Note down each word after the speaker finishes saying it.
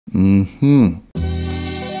Today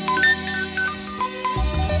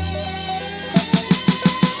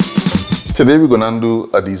we're going to do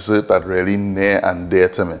a dessert that really near and dear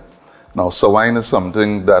to me. Now, sawine is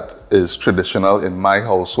something that is traditional in my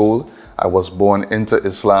household. I was born into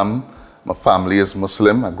Islam. My family is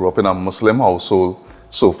Muslim. I grew up in a Muslim household.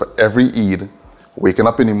 So for every Eid, waking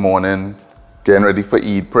up in the morning, getting ready for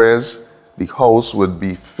Eid prayers, the house would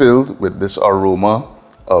be filled with this aroma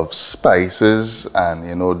of spices and,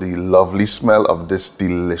 you know, the lovely smell of this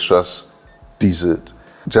delicious dessert.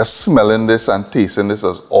 Just smelling this and tasting this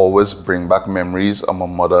has always bring back memories of my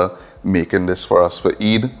mother making this for us for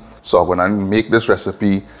Eid. So I'm going to make this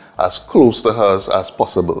recipe as close to hers as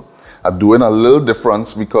possible. I'm doing a little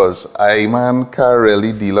difference because I, man, can't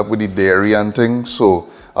really deal up with the dairy and things. So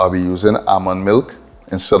I'll be using almond milk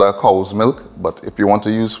instead of cow's milk. But if you want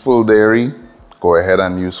to use full dairy, go ahead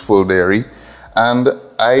and use full dairy. And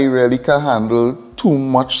I really can't handle too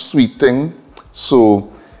much sweetening.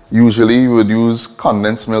 So usually you would use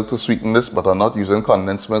condensed milk to sweeten this, but I'm not using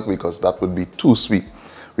condensed milk because that would be too sweet.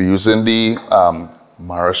 We're using the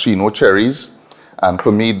maraschino cherries, and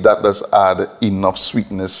for me that does add enough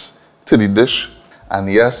sweetness to the dish. And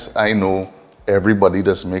yes, I know everybody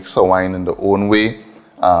does make sawine in their own way,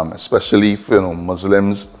 especially for, you know,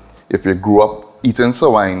 Muslims. If you grew up eating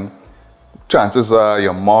sawine, chances are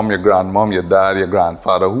your mom, your grandmom, your dad, your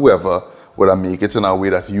grandfather, whoever would have made it in a way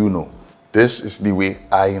that you know. This is the way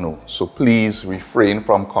I know. So please refrain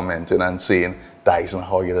from commenting and saying that isn't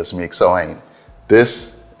how you just make sawine.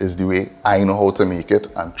 This is the way I know how to make it,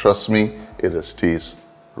 and trust me, it just tastes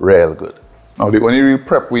real good. Now the only real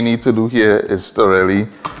prep we need to do here is to really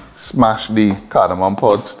smash the cardamom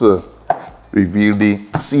pods to reveal the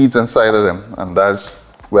seeds inside of them, and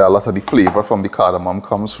that's where a lot of the flavor from the cardamom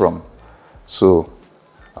comes from. So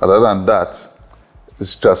other than that,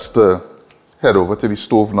 it's just head over to the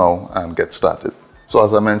stove now and get started. So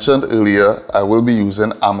as I mentioned earlier, I will be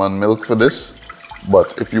using almond milk for this,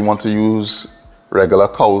 but if you want to use regular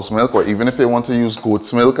cow's milk, or even if you want to use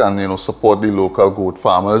goat's milk and, you know, support the local goat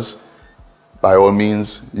farmers, by all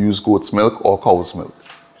means use goat's milk or cow's milk.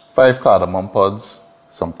 5 cardamom pods,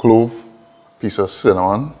 some clove, piece of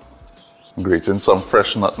cinnamon, grating some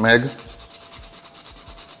fresh nutmeg,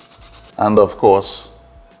 and of course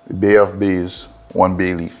the bay of bays, 1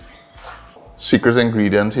 bay leaf. Secret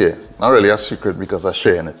ingredient here, not really a secret because I'm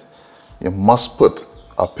sharing it. You must put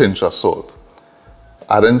a pinch of salt.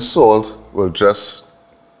 Adding salt will just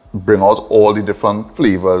bring out all the different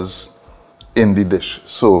flavors in the dish.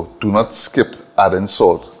 So do not skip adding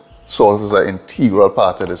salt. Salt is an integral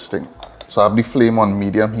part of this thing. So have the flame on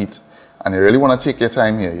medium heat, and you really want to take your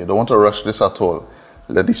time here. You don't want to rush this at all.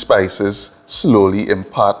 Let the spices slowly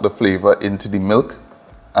impart the flavor into the milk,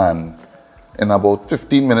 and in about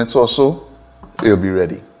 15 minutes or so, it'll be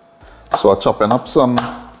ready. So I'm chopping up some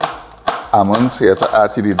almonds here to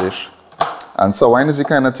add to the dish. And sawine is the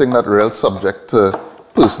kind of thing that real subject to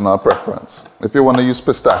personal preference. If you want to use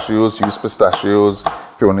pistachios, use pistachios.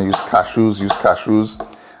 If you want to use cashews, use cashews.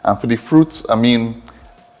 And for the fruits, I mean,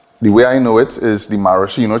 the way I know it is the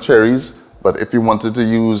maraschino cherries. But if you wanted to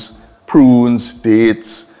use prunes,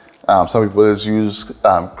 dates, some people use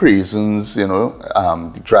craisins, you know,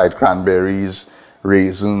 dried cranberries,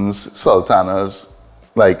 raisins, sultanas.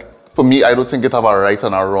 Like, for me, I don't think it have a right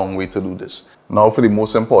and a wrong way to do this. Now for the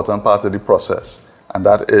most important part of the process, and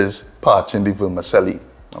that is parching the vermicelli.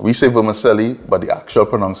 Now, we say vermicelli, but the actual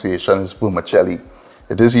pronunciation is vermicelli.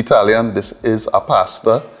 It is Italian. This is a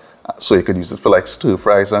pasta, so you could use it for like stir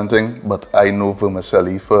fries and things, but I know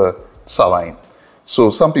vermicelli for sawine.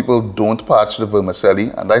 So some people don't parch the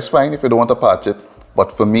vermicelli, and that's fine if you don't want to parch it,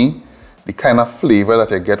 but for me, the kind of flavor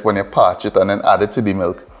that you get when you parch it and then add it to the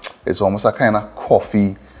milk is almost a kind of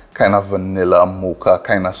coffee, kind of vanilla, mocha,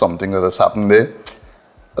 kind of something that has happened there.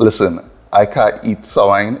 Listen, I can't eat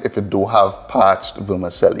sawine if it don't have parched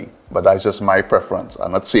vermicelli, but that's just my preference.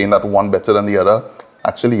 I'm not saying that one better than the other.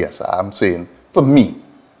 Actually, yes, I'm saying, for me,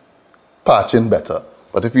 parching better.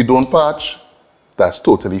 But if you don't parch, that's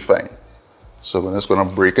totally fine. So we're just going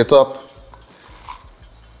to break it up,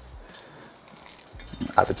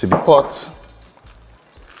 add it to the pot.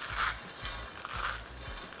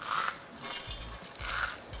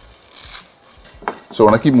 So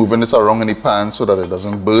I want to keep moving this around in the pan so that it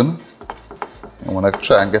doesn't burn. I want to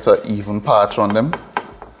try and get an even parch on them.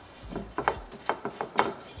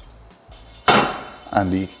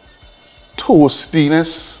 And the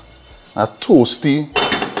toastiness, a toasty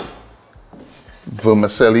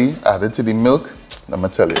vermicelli added to the milk, let me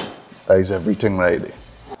tell you, that is everything right there.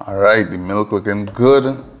 All right, the milk looking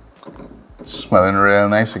good, smelling real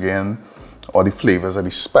nice again. all the flavors of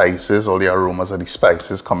the spices, all the aromas of the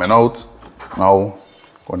spices coming out. Now,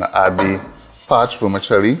 I'm gonna add the parched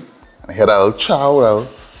vermicelli. And hear that little chow. Well.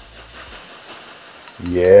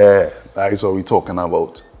 Yeah, that is what we're talking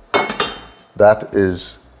about. That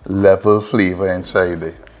is level flavor inside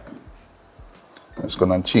there. It's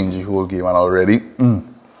gonna change the whole game and already.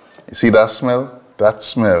 You see that smell? That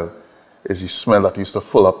smell is the smell that used to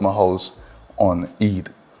fill up my house on Eid.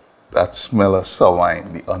 That smell of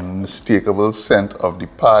sawine, the unmistakable scent of the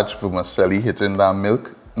parched vermicelli hitting that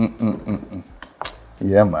milk.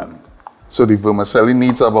 Yeah, man. So the vermicelli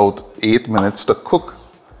needs about 8 minutes to cook.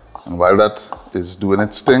 And while that is doing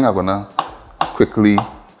its thing, I'm gonna quickly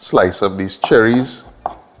slice up these cherries.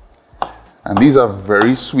 And these are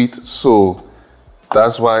very sweet, so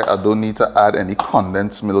that's why I don't need to add any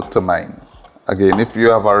condensed milk to mine. Again, if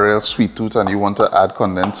you have a real sweet tooth and you want to add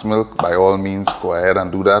condensed milk, by all means, go ahead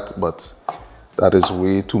and do that. But that is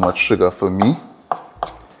way too much sugar for me.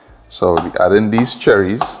 So I'll be adding these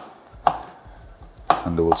cherries.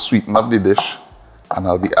 And they will sweeten up the dish. And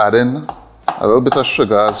I'll be adding a little bit of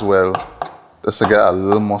sugar as well, just to get a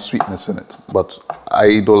little more sweetness in it. But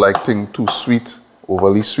I don't like things too sweet,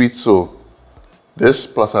 overly sweet, so this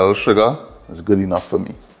plus a little sugar is good enough for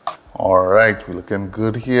me. All right, we're looking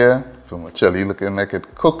good here. Vermicelli looking like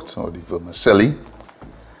it cooked, or the vermicelli.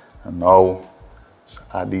 And now, let's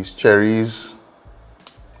add these cherries.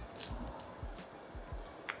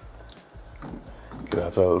 Give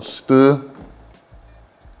that a little stir.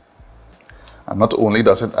 And not only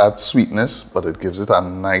does it add sweetness, but it gives it a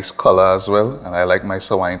nice color as well. And I like my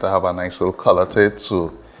sawine to have a nice little color to it.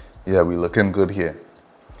 So yeah, we're looking good here.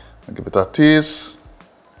 I'll give it a taste.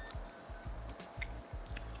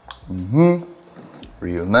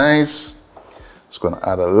 Real nice. Just gonna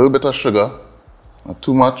add a little bit of sugar, not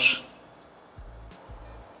too much.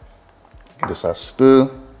 Give this a stir.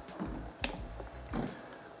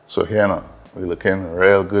 So here now, we're looking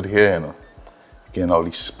real good here, you know. Getting all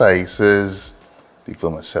these spices, the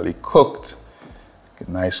vermicelli cooked. Get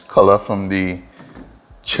nice color from the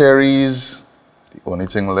cherries. The only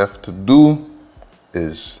thing left to do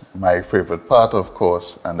is my favorite part, of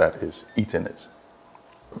course, and that is eating it.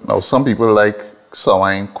 Now, some people like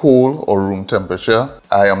sawine cold or room temperature.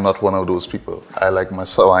 I am not one of those people. I like my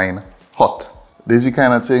sawine hot. This is the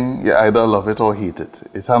kind of thing you either love it or hate it.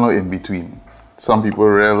 It's no in between. Some people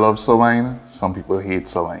really love sawine, some people hate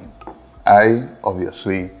sawine. I,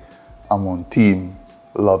 obviously, am on team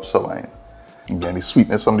love sawine. Again, the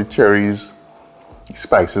sweetness from the cherries, the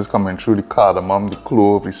spices coming through, the cardamom, the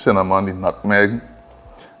clove, the cinnamon, the nutmeg,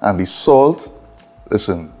 and the salt.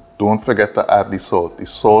 Listen, don't forget to add the salt. The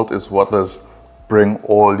salt is what does bring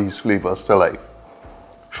all these flavors to life.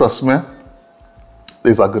 Trust me,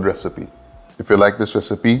 this is a good recipe. If you like this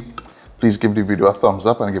recipe, please give the video a thumbs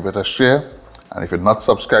up and give it a share. And if you're not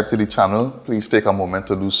subscribed to the channel, please take a moment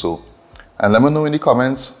to do so. And let me know in the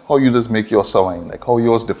comments how you just make your sawine, like how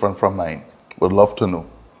yours different from mine. Would love to know.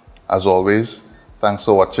 As always, thanks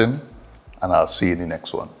for watching, and I'll see you in the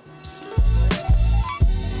next one.